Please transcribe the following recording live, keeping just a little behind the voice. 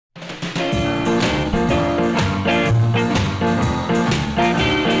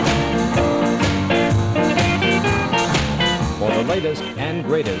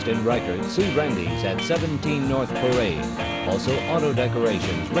greatest in records, see Randy's at 17 North Parade. Also auto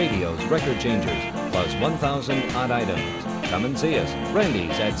decorations, radios, record changers, plus 1,000 odd items. Come and see us.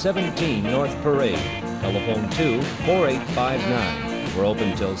 Randy's at 17 North Parade. Telephone 2-4859. We're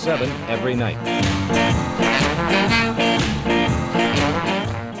open till 7 every night.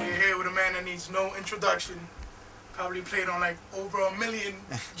 We're here with a man that needs no introduction. Probably played on like over 1 million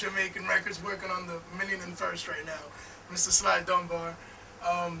Jamaican records, working on the 1,000,001st right now. Mr. Sly Dunbar.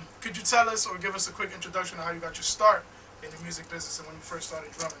 Could you tell us or give us a quick introduction of how you got your start in the music business and when you first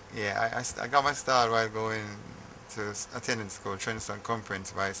started drumming? Yeah, I got my start while going to attending school, Trenton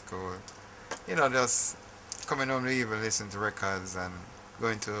Comprehensive High School. You know, just coming home to even listen to records and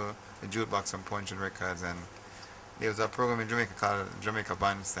going to the jukebox and punching records. And there was a program in Jamaica called Jamaica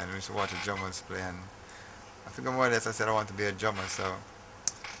Bandstand. We used to watch the drummers play, and I think more or less I said I want to be a drummer. So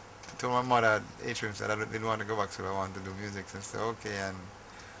I told my mother at Atrium said I didn't want to go back, so I wanted to do music. So I said okay. And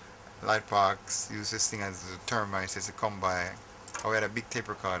Light Parks used this thing as the termites used to come by. We had a big tape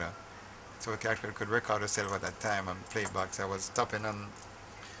recorder, so we actually could record ourselves at that time and play it back. So I was stopping on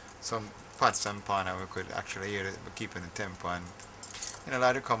some pots and pan, and we could actually hear it, but keeping the tempo. And you know,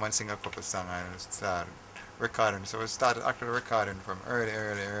 I'd come and sing a couple of songs and start recording. So we started actually recording from early.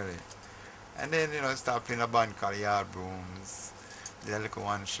 And then, you know, started playing a band called Yard Brooms, did a little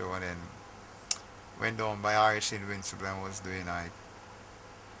one show, and then went down by R.H. Invincible and was doing like,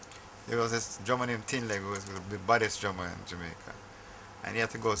 there was this drummer named Tin Leg who was the baddest drummer in Jamaica. And he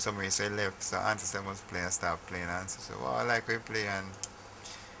had to go somewhere, so he left. So Answer said must play and start playing. Answer said, well, I like we play. And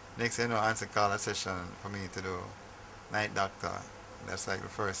next thing you know, Answer called a session for me to do Night Doctor. That's like the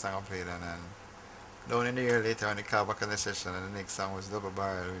first song I played. And then down in the year later, when they called back on the session, and the next song was Double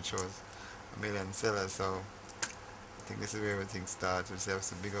Barrel, which was a million sellers. So I think this is where everything started. So I have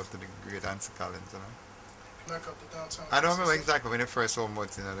to big up to the great Answer Collins, you know. Back up the downtown. I don't remember exactly when it first saw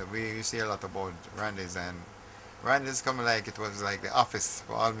much, you know, we used to hear a lot about Randy's, and Randy's coming like it was like the office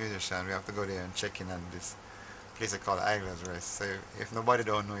for all musicians. We have to go there and check in on this place called Idler's Rest. So if nobody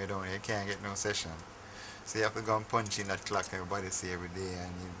don't know you can't get no session. So you have to go and punch in that clock everybody see every day,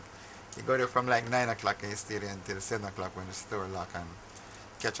 and you go there from like 9 o'clock and you stay there until 7 o'clock when the store lock, and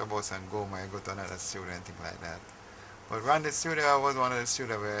catch a bus and go home and go to another studio and things like that. But Randy's studio was one of the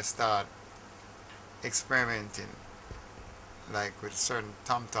studios where I started experimenting like with certain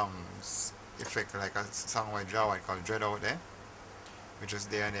tom-toms effect, like a song by Jawa called Dread Out There, which was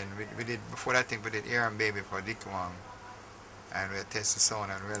there. And then we did, before that thing, we did Air and Baby for Dick Wong, and we tested the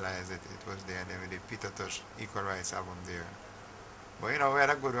sound and realized it was there. And then we did Peter Tosh Equal Rights album there. But you know, we had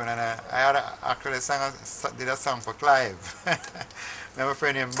a good one, and I had actually did a song for Clive. My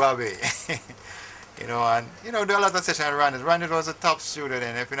friend named Robbie. You know, and you know, do a lot of sessions at Randy's. Randy's was a top studio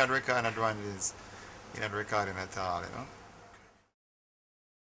then. If you're not recording at Randy's, you're not recording at all, you know.